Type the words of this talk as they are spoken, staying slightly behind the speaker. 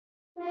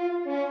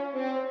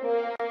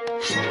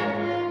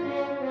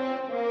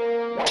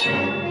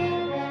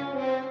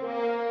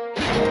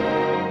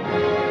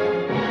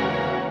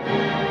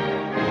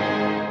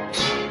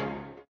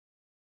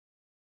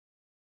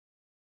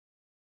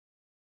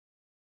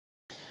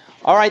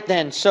All right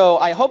then, so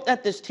I hope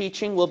that this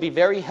teaching will be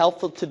very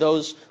helpful to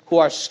those who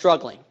are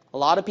struggling. A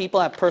lot of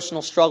people have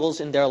personal struggles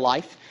in their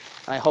life,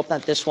 and I hope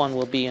that this one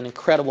will be an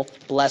incredible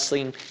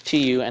blessing to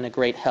you and a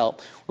great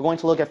help. We're going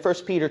to look at 1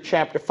 Peter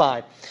chapter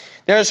 5.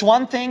 There's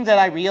one thing that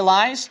I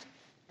realized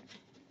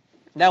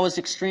that was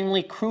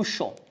extremely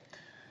crucial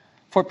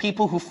for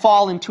people who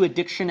fall into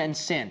addiction and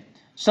sin.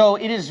 So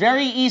it is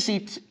very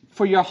easy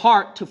for your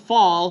heart to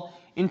fall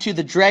into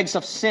the dregs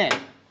of sin.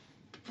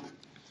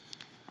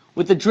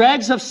 With the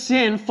dregs of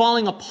sin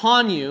falling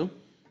upon you,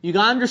 you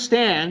got to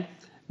understand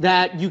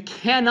that you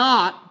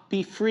cannot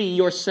be free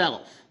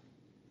yourself.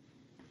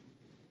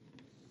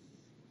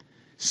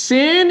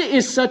 Sin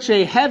is such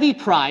a heavy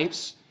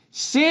price.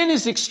 Sin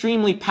is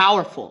extremely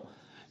powerful.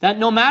 That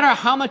no matter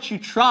how much you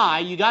try,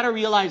 you got to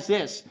realize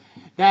this,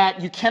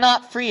 that you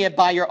cannot free it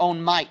by your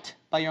own might,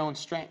 by your own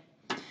strength.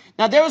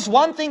 Now there is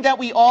one thing that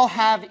we all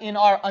have in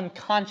our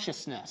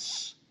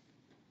unconsciousness.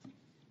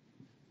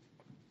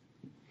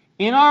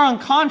 In our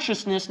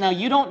unconsciousness, now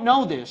you don't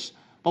know this,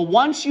 but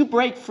once you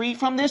break free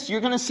from this, you're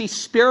going to see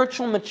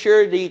spiritual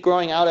maturity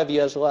growing out of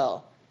you as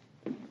well.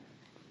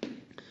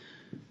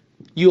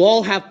 You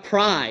all have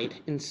pride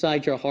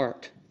inside your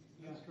heart.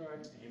 That's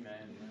correct.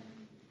 Amen.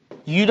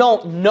 You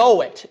don't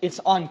know it. It's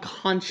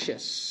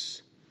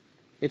unconscious.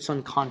 It's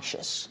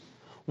unconscious.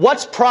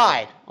 What's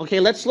pride?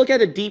 Okay, let's look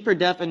at a deeper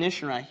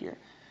definition right here.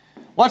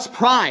 What's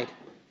pride?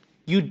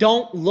 You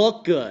don't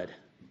look good.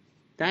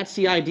 That's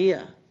the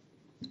idea.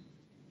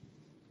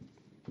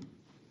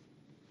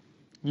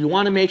 You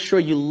want to make sure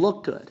you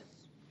look good.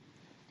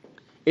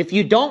 If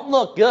you don't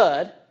look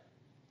good,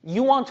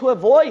 you want to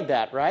avoid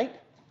that, right?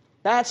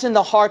 That's in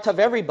the heart of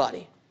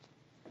everybody.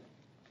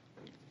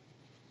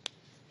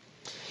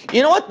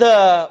 You know what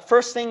the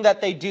first thing that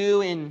they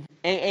do in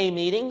AA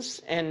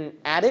meetings and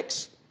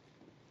addicts?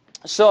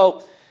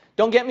 So,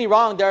 don't get me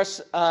wrong,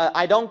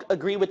 I don't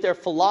agree with their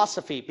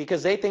philosophy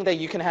because they think that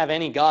you can have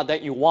any God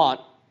that you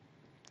want,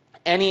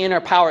 any inner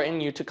power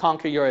in you to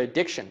conquer your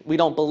addiction. We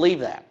don't believe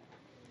that.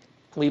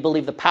 We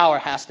believe the power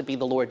has to be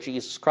the Lord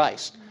Jesus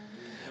Christ.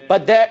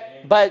 But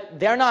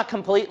they're not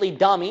completely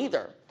dumb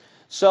either.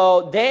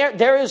 So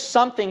there is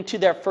something to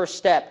their first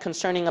step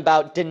concerning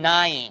about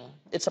denying.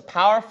 It's a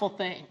powerful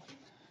thing.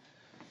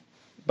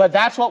 But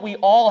that's what we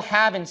all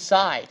have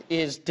inside,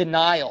 is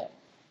denial.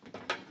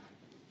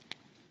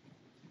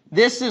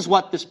 This is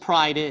what this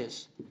pride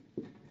is.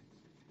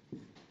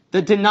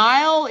 The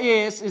denial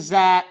is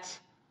that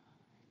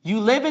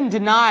you live in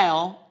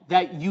denial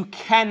that you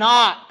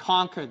cannot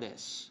conquer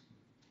this.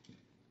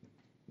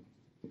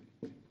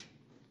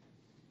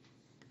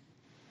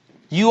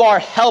 You are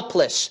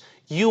helpless.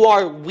 You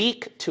are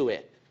weak to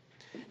it.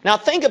 Now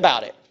think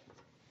about it.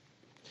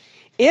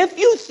 If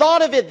you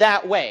thought of it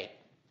that way,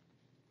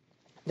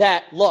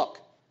 that,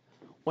 look,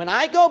 when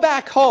I go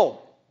back home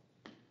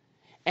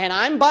and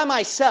I'm by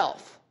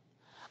myself,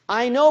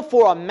 I know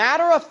for a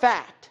matter of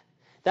fact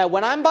that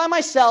when I'm by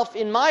myself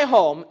in my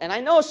home, and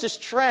I notice this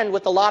trend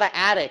with a lot of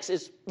addicts,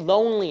 is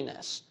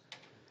loneliness.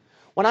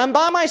 When I'm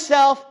by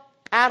myself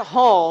at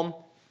home,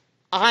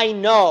 I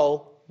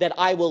know that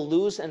I will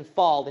lose and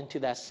fall into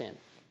that sin.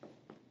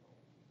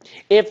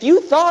 If you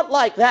thought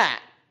like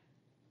that,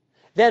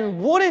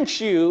 then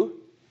wouldn't you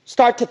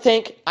start to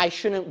think, I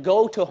shouldn't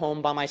go to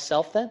home by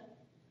myself then?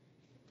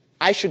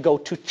 I should go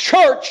to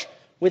church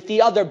with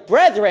the other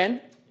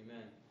brethren.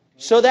 Amen.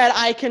 So that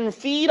I can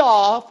feed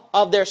off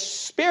of their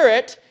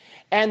spirit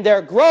and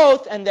their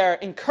growth and their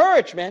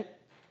encouragement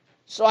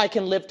so I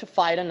can live to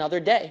fight another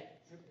day.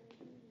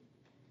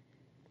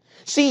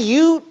 See,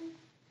 you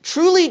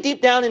truly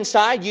deep down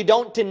inside, you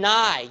don't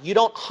deny, you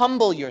don't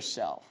humble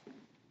yourself.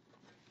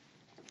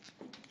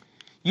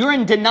 You're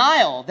in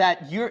denial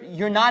that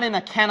you're not in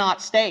a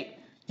cannot state.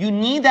 You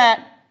need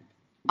that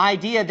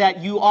idea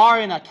that you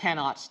are in a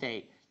cannot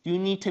state. You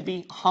need to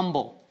be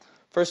humble.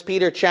 1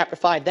 Peter chapter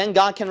 5. Then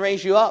God can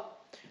raise you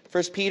up.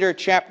 1 Peter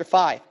chapter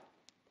 5.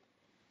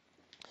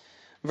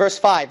 Verse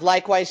 5.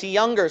 Likewise, ye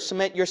younger,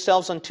 submit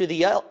yourselves unto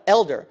the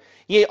elder.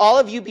 Yea, all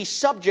of you be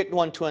subject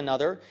one to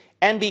another,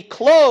 and be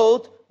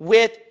clothed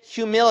with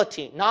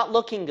humility. Not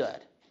looking good.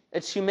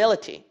 It's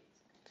humility.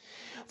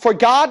 For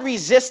God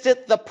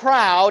resisteth the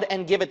proud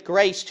and giveth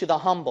grace to the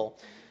humble.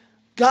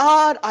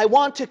 God, I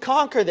want to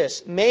conquer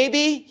this.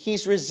 Maybe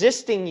He's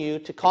resisting you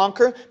to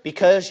conquer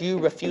because you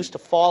refuse to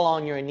fall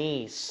on your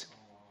knees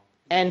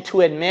and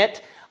to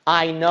admit,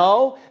 I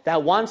know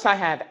that once I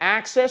have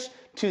access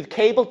to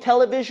cable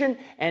television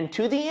and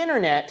to the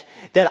internet,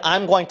 that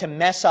I'm going to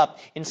mess up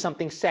in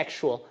something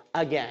sexual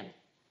again.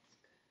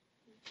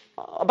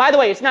 By the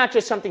way, it's not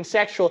just something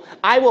sexual.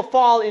 I will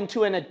fall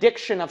into an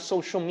addiction of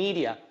social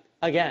media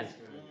again.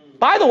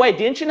 By the way,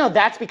 didn't you know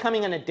that's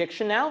becoming an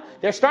addiction now?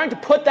 They're starting to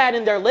put that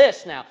in their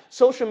list now.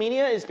 Social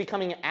media is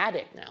becoming an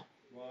addict now.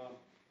 Wow.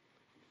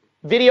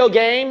 Video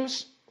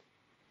games,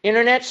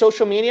 internet,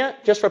 social media,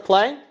 just for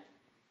playing.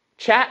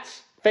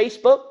 Chats,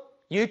 Facebook,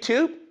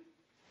 YouTube.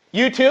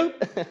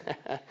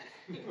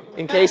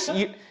 In case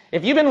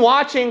if you've been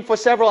watching for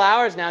several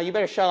hours now, you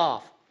better shut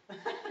off.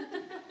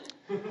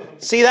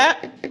 See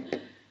that?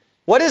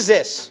 What is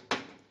this?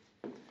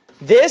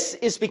 This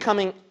is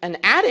becoming an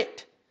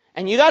addict.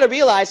 And you got to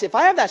realize, if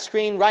I have that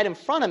screen right in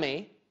front of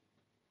me,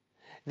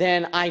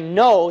 then I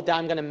know that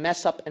I'm going to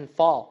mess up and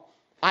fall.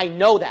 I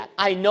know that.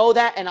 I know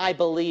that, and I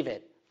believe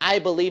it. I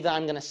believe that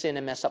I'm going to sin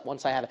and mess up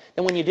once I have it.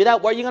 Then when you do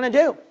that, what are you going to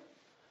do?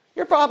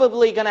 You're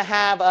probably going to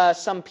have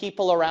some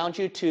people around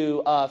you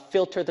to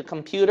filter the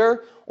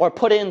computer or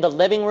put it in the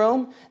living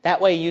room. That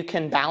way you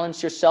can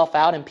balance yourself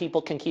out and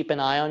people can keep an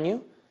eye on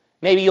you.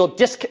 Maybe you'll,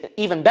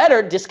 even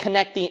better,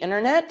 disconnect the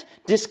internet,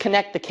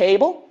 disconnect the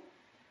cable.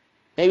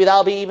 Maybe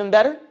that'll be even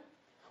better.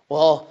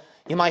 Well,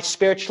 you might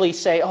spiritually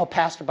say, oh,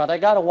 Pastor, but I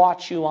got to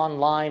watch you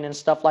online and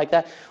stuff like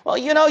that. Well,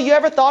 you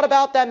ever thought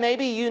about that?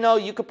 Maybe,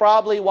 you could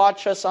probably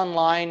watch us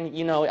online,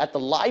 at the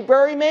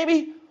library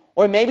maybe?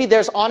 Or maybe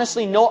there's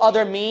honestly no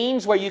other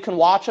means where you can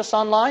watch us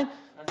online.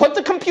 Put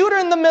the computer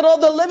in the middle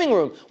of the living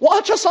room.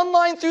 Watch us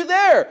online through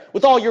there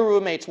with all your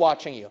roommates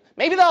watching you.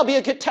 Maybe that'll be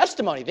a good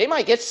testimony. They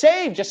might get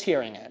saved just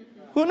hearing it.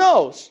 Who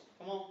knows?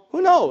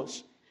 Who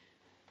knows?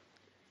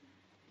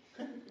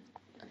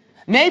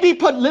 Maybe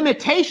put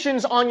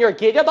limitations on your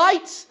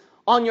gigabytes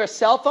on your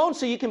cell phone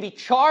so you can be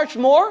charged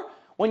more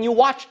when you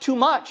watch too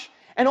much.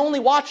 And only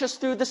watch us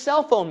through the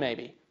cell phone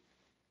maybe.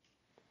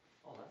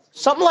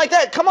 Something like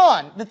that. Come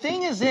on. The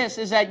thing is this,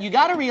 is that you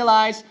got to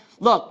realize,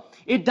 look,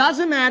 it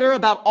doesn't matter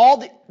about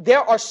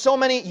there are so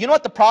many, you know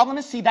what the problem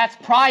is? See, that's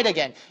pride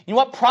again. You know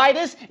what pride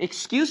is?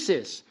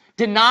 Excuses.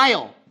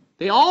 Denial.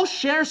 They all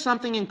share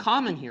something in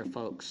common here,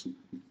 folks.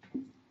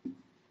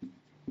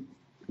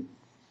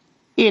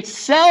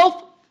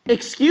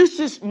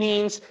 Excuses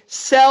means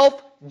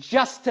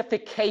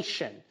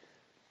self-justification.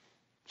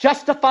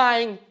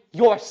 Justifying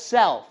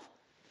yourself.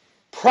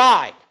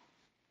 Pride.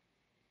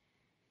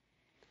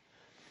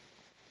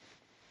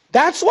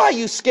 That's why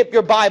you skip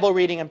your Bible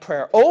reading and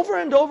prayer over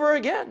and over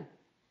again.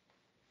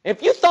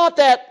 If you thought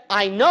that,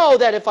 I know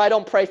that if I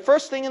don't pray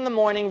first thing in the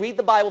morning, read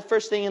the Bible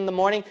first thing in the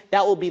morning,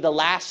 that will be the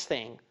last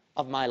thing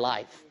of my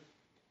life.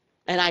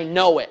 And I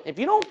know it. If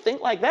you don't think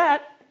like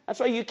that,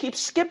 that's why you keep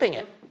skipping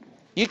it.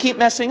 You keep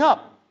messing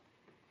up.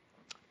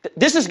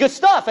 This is good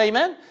stuff,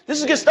 amen? This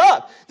is good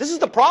stuff. This is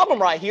the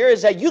problem right here,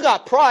 is that you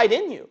got pride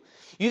in you.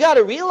 You got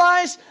to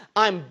realize,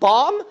 I'm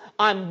bum,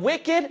 I'm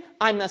wicked,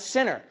 I'm a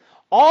sinner.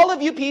 All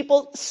of you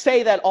people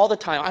say that all the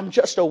time. I'm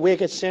just a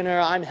wicked sinner.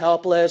 I'm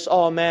helpless.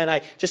 Oh man,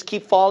 I just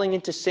keep falling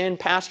into sin.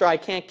 Pastor, I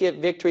can't get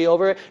victory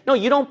over it. No,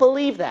 you don't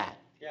believe that.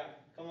 Yeah,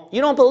 come on.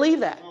 You don't believe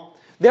that.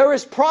 There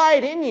is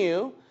pride in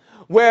you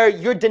where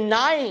you're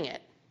denying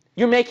it.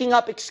 You're making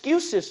up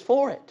excuses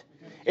for it.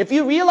 If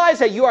you realize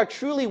that you are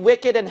truly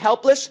wicked and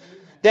helpless,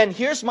 then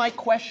here's my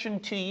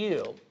question to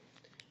you.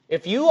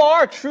 If you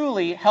are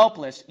truly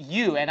helpless,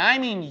 and I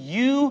mean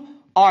you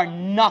are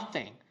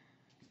nothing.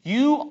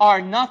 You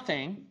are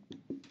nothing.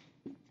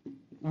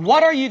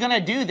 What are you going to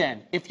do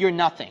then if you're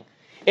nothing?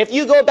 If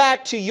you go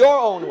back to your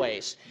own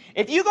ways.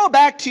 If you go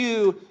back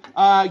to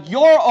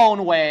your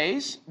own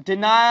ways,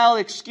 denial,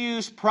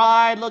 excuse,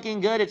 pride,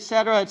 looking good,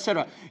 etc.,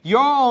 etc.,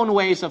 your own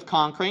ways of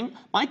conquering,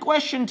 my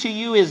question to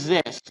you is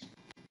this.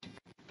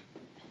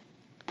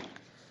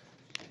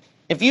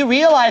 If you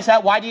realize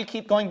that, why do you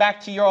keep going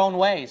back to your own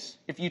ways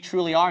if you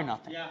truly are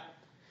nothing?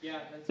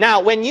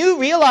 Now, when you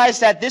realize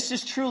that this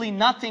is truly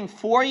nothing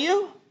for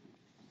you,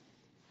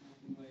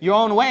 your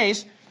own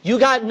ways, you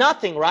got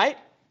nothing, right?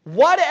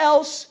 What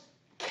else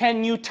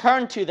can you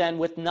turn to then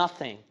with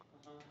nothing?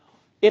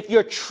 If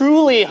you're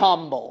truly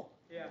humble,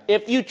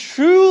 if you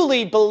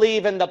truly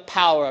believe in the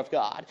power of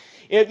God,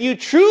 if you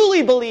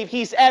truly believe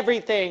He's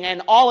everything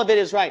and all of it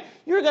is right,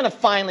 you're going to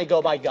finally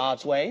go by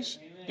God's ways.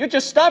 You're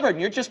just stubborn.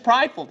 You're just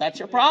prideful. That's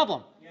your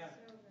problem.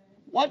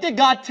 What did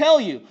God tell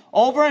you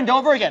over and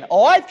over again?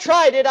 Oh, I've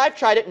tried it. I've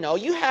tried it. No,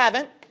 you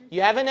haven't.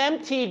 You haven't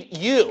emptied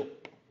you.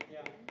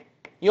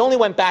 You only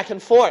went back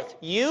and forth.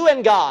 You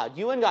and God.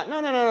 You and God.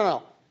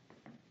 No.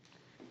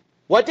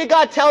 What did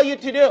God tell you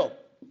to do?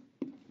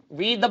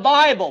 Read the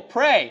Bible.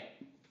 Pray.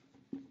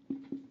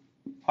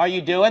 Are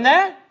you doing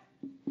that?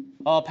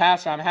 Oh,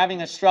 Pastor, I'm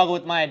having a struggle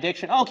with my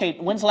addiction. Okay,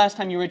 when's the last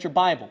time you read your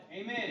Bible?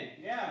 Amen.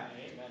 Yeah.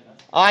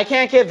 Oh, I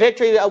can't get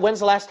victory. When's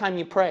the last time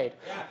you prayed?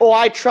 Yeah. Oh,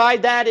 I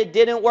tried that. It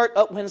didn't work.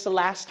 Oh, when's the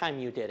last time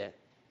you did it?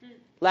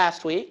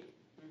 Last week?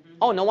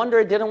 Oh, no wonder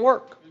it didn't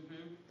work.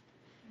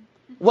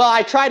 Well,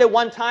 I tried it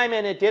one time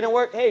and it didn't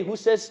work. Hey, who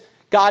says?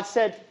 God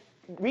said,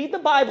 read the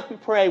Bible and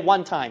pray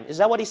one time. Is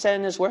that what He said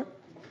in His Word?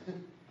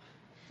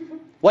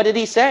 What did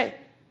He say?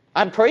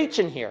 I'm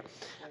preaching here.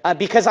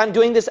 Because I'm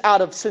doing this out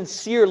of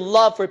sincere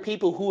love for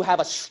people who have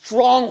a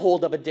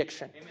stronghold of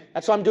addiction. Amen.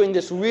 That's why I'm doing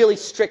this really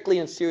strictly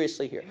and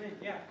seriously here.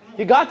 Yeah,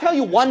 did God tell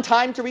you one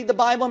time to read the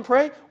Bible and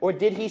pray? Or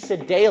did He say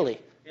daily?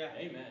 Yeah.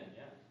 Amen.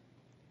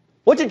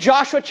 What did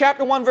Joshua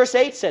chapter 1 verse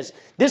 8 says?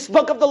 This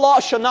book of the law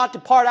shall not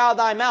depart out of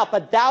thy mouth,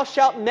 but thou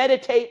shalt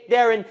meditate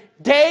therein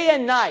day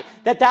and night,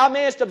 that thou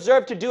mayest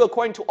observe to do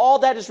according to all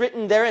that is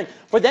written therein.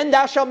 For then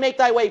thou shalt make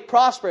thy way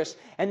prosperous,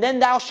 and then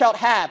thou shalt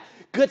have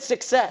good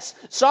success.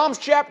 Psalms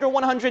chapter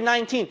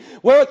 119,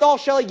 wherewithal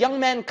shall a young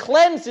man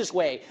cleanse his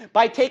way,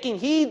 by taking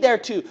heed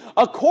thereto,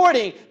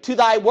 according to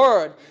thy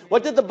word.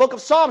 What did the book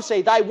of Psalms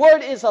say? Thy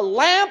word is a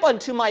lamp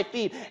unto my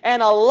feet,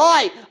 and a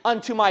light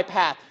unto my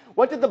path.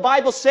 What did the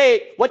Bible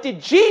say? What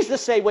did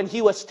Jesus say when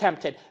he was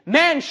tempted?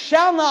 Man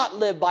shall not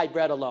live by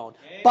bread alone,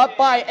 but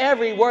by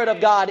every word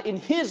of God in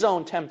his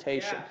own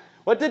temptation. Yeah.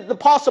 What did the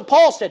Apostle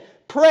Paul say?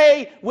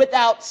 Pray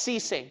without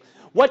ceasing.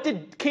 What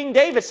did King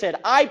David say?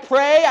 I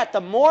pray at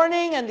the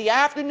morning and the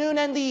afternoon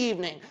and the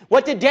evening.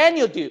 What did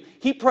Daniel do?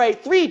 He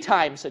prayed 3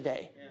 times a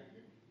day. Yeah.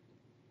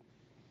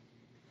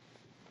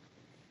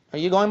 Are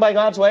you going by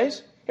God's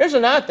ways? Here's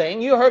another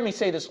thing. You heard me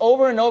say this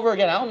over and over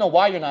again. I don't know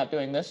why you're not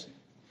doing this.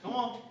 Come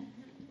on.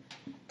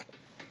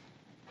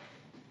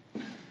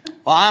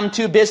 Well, I'm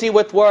too busy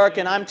with work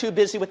and I'm too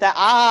busy with that.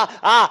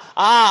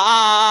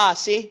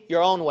 See?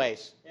 Your own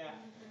ways. Yeah.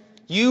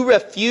 You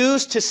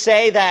refuse to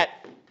say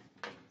that.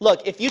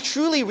 Look, if you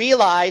truly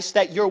realize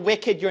that you're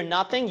wicked, you're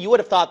nothing, you would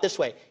have thought this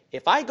way.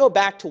 If I go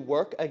back to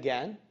work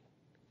again,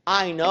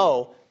 I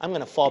know I'm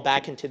going to fall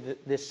back into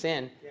this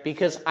sin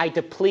because I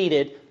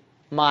depleted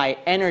my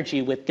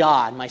energy with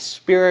God, my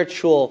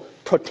spiritual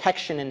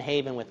protection and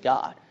haven with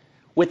God.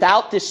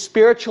 Without this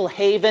spiritual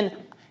haven,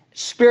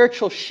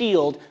 spiritual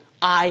shield,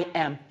 I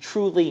am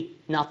truly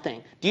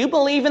nothing. Do you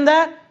believe in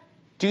that?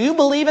 Do you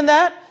believe in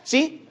that?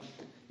 See?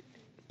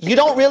 You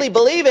don't really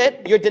believe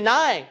it. You're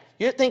denying.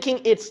 You're thinking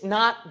it's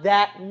not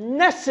that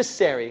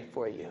necessary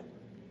for you.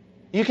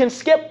 You can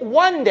skip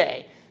one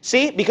day.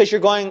 See? Because you're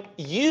going,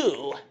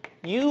 you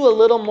a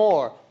little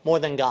more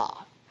than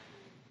God.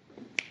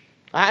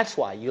 That's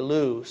why you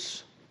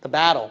lose the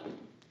battle.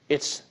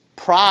 It's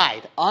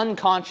pride,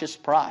 unconscious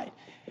pride.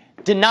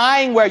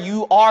 Denying where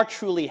you are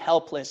truly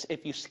helpless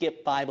if you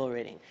skip Bible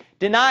reading.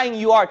 Denying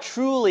you are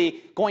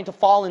truly going to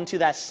fall into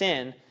that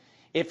sin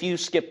if you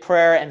skip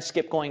prayer and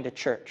skip going to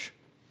church.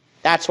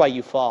 That's why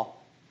you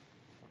fall.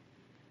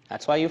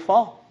 That's why you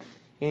fall.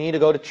 You need to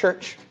go to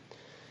church.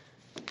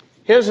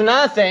 Here's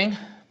another thing.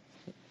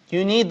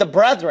 You need the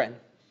brethren.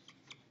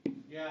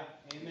 Yeah,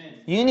 amen.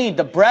 You need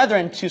the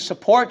brethren to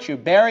support you.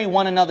 Bear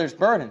one another's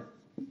burden.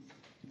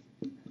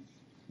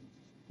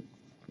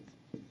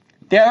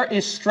 There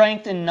is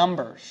strength in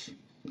numbers.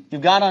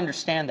 You've got to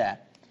understand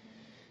that.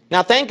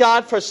 Now, thank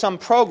God for some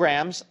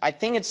programs. I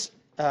think it's,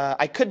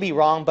 I could be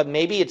wrong, but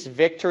maybe it's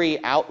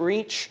Victory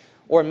Outreach,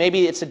 or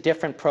maybe it's a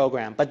different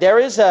program. But there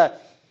is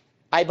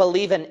I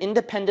believe, an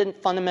independent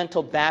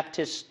fundamental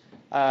Baptist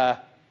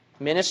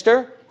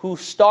minister who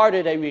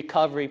started a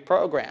recovery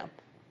program.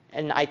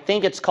 And I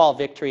think it's called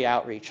Victory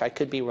Outreach. I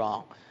could be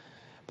wrong.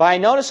 But I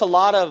notice a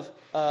lot of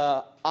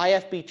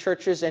IFB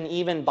churches and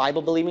even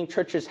Bible-believing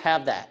churches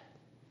have that.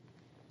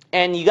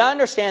 And you got to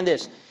understand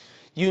this.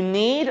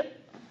 You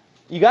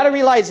got to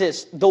realize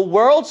this. The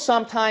world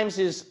sometimes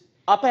is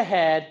up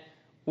ahead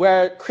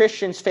where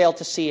Christians fail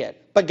to see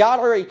it. But God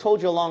already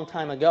told you a long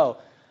time ago,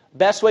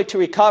 best way to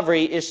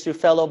recovery is through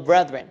fellow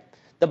brethren.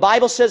 The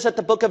Bible says at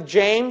the book of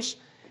James,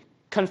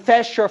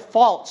 confess your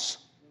faults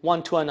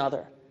one to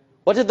another.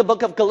 What did the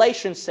book of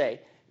Galatians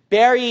say?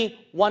 Bear ye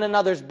one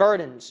another's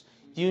burdens.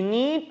 You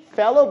need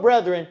fellow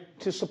brethren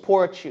to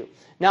support you.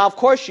 Now, of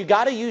course, you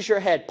got to use your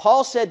head.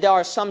 Paul said there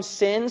are some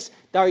sins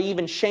that are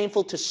even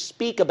shameful to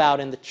speak about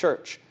in the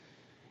church.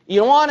 You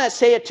don't want to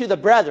say it to the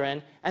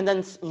brethren and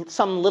then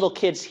some little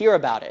kids hear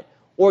about it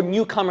or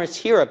newcomers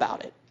hear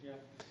about it. Yeah.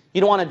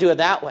 You don't want to do it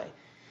that way.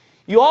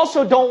 You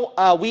also don't,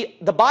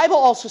 the Bible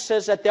also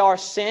says that there are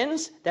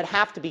sins that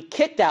have to be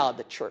kicked out of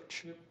the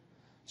church. Yeah.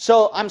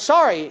 So I'm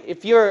sorry,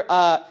 if you're,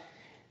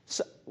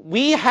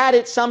 we had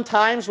it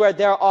sometimes where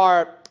there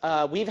are,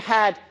 we've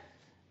had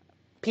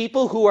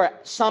people who are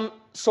some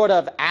sort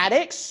of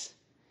addicts,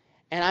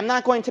 and I'm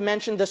not going to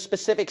mention the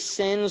specific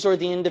sins or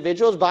the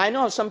individuals, but I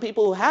know some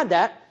people who had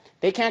that.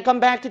 They can't come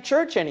back to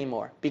church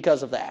anymore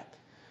because of that.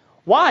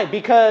 Why?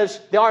 Because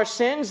there are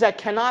sins that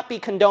cannot be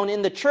condoned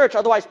in the church,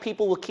 otherwise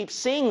people will keep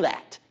seeing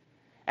that.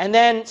 And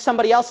then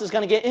somebody else is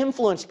going to get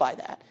influenced by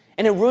that.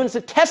 And it ruins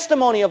the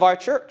testimony of our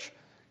church.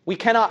 We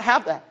cannot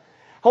have that.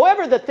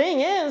 However, the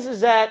thing is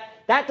that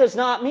does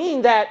not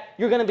mean that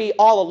you're going to be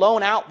all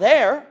alone out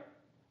there.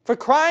 For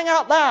crying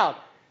out loud.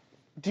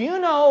 Do you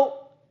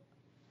know,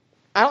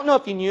 I don't know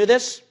if you knew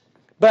this,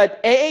 but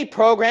AA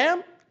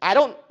program, I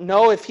don't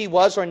know if he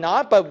was or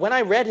not, but when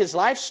I read his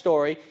life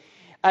story,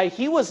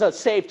 he was a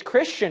saved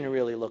Christian, it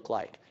really looked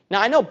like.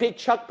 Now, I know Big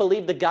Chuck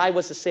believed the guy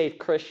was a saved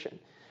Christian.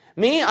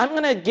 Me, I'm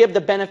going to give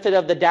the benefit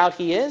of the doubt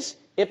he is.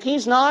 If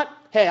he's not,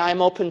 hey,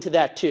 I'm open to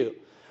that too.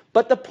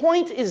 But the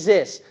point is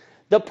this.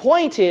 The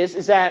point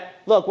is that,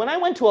 look, when I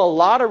went to a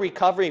lot of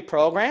recovery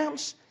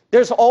programs,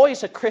 there's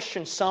always a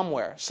Christian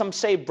somewhere, some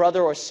saved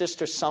brother or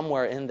sister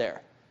somewhere in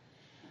there.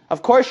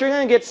 Of course, you're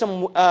going to get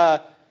some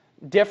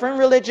different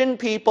religion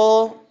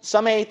people,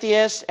 some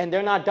atheists, and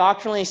they're not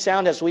doctrinally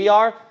sound as we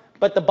are.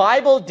 But the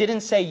Bible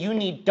didn't say you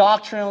need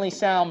doctrinally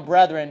sound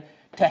brethren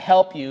to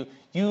help you.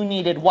 You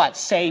needed what?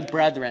 Saved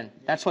brethren.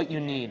 That's what you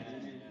need.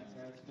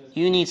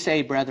 You need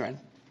saved brethren.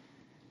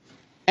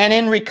 And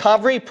in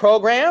recovery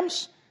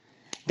programs,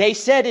 They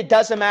said it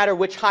doesn't matter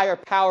which higher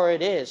power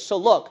it is. So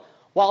look,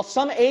 while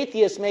some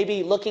atheists may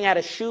be looking at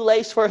a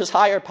shoelace for his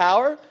higher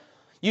power,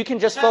 you can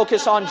just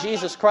focus on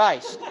Jesus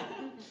Christ.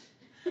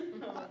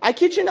 I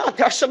kid you not,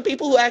 there are some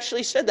people who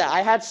actually said that.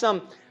 I had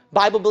some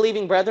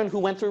Bible-believing brethren who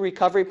went through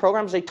recovery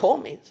programs. They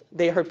told me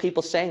they heard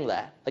people saying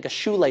that, like a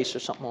shoelace or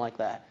something like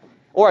that.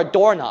 Or a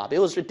doorknob. It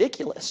was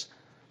ridiculous.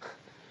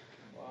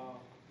 Wow.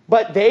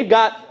 But they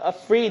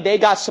got freed, they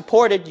got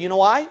supported. You know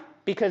why?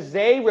 Because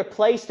they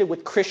replaced it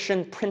with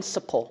Christian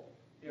principle.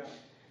 Yeah.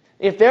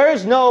 If there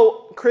is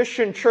no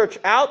Christian church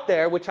out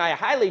there, which I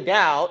highly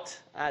doubt,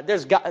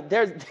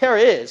 there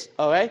is,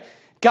 all right?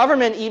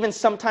 Government even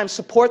sometimes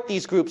support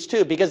these groups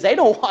too, because they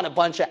don't want a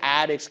bunch of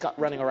addicts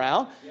running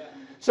around. Yeah.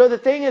 So the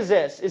thing is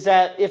this, is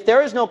that if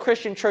there is no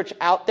Christian church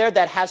out there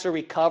that has a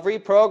recovery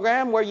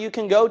program where you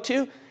can go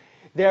to,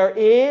 there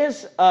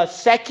is a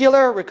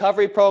secular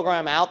recovery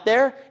program out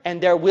there, and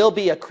there will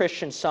be a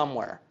Christian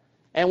somewhere.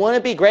 And wouldn't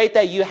it be great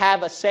that you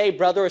have a saved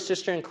brother or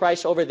sister in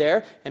Christ over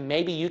there, and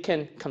maybe you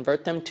can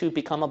convert them to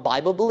become a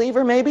Bible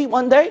believer maybe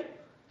one day?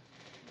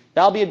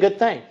 That'll be a good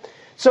thing.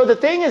 So the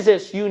thing is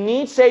this, you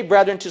need saved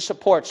brethren to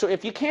support. So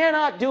if you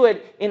cannot do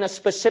it in a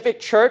specific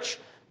church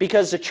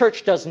because the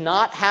church does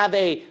not have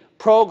a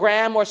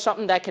program or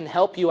something that can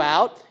help you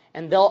out,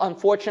 and they'll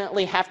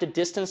unfortunately have to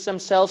distance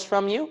themselves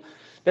from you,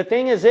 the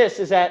thing is this,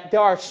 is that there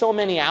are so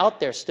many out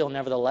there still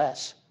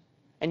nevertheless.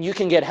 And you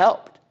can get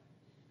helped.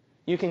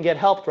 You can get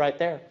helped right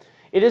there.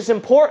 It is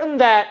important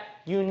that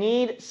you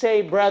need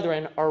saved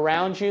brethren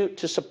around you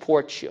to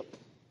support you.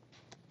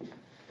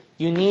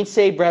 You need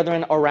saved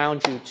brethren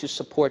around you to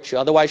support you.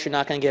 Otherwise, you're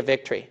not going to get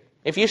victory.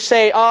 If you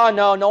say, oh,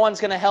 no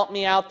one's going to help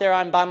me out there,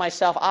 I'm by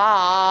myself.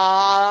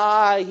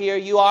 Here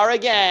you are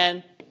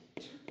again.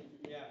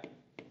 Yeah.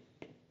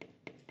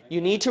 You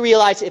need to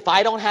realize if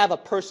I don't have a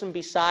person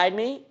beside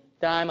me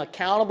that I'm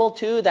accountable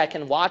to, that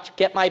can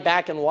get my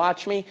back and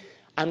watch me,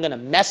 I'm going to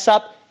mess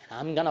up and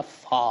I'm going to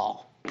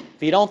fall. If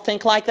you don't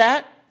think like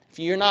that, if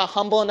you're not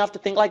humble enough to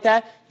think like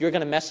that, you're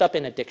going to mess up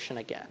in addiction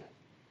again.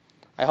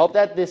 I hope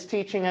that this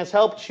teaching has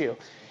helped you.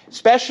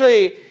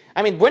 Especially,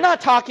 we're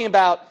not talking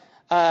about,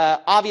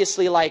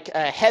 obviously, like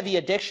heavy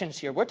addictions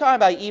here. We're talking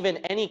about even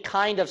any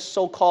kind of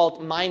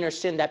so-called minor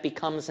sin that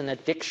becomes an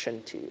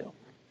addiction to you.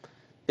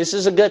 This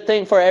is a good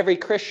thing for every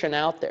Christian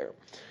out there.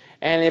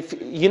 And if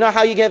you know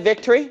how you get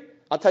victory,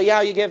 I'll tell you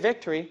how you get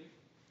victory.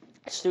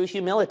 It's through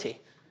humility.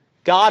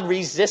 God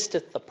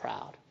resisteth the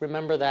proud.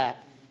 Remember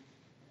that.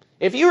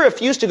 If you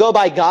refuse to go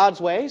by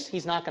God's ways,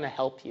 He's not going to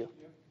help you.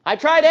 I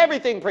tried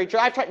everything, preacher.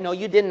 No,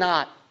 you did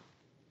not.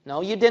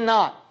 No, you did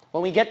not.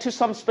 When we get to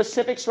some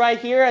specifics right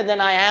here, and then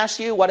I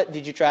ask you,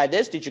 did you try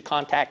this? Did you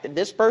contact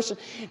this person?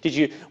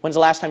 When's the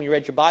last time you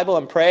read your Bible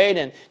and prayed?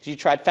 And did you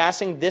try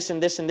fasting this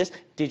and this and this?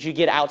 Did you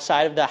get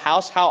outside of the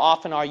house? How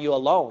often are you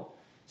alone?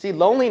 See,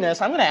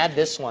 loneliness, I'm going to add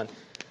this one.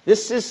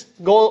 This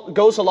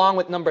goes along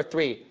with number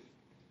 3.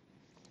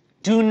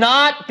 Do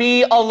not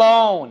be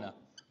alone.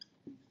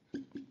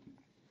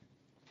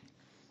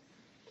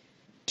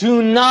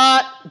 Do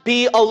not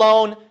be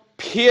alone,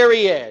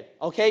 period.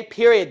 Okay,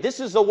 period. This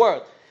is the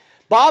word.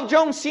 Bob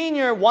Jones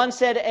Sr. once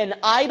said, an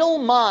idle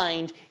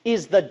mind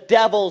is the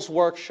devil's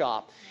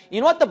workshop.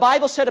 You know what the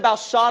Bible said about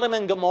Sodom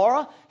and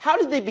Gomorrah? How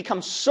did they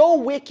become so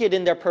wicked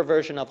in their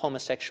perversion of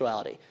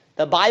homosexuality?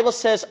 The Bible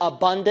says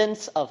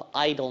abundance of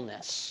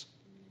idleness.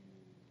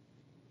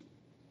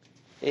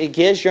 It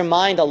gives your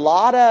mind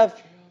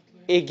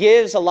it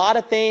gives a lot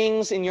of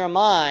things in your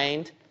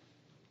mind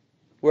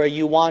where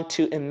you want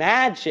to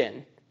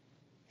imagine.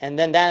 And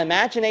then that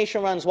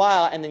imagination runs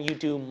wild, and then you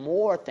do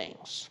more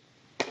things.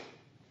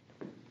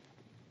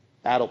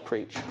 That'll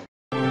preach.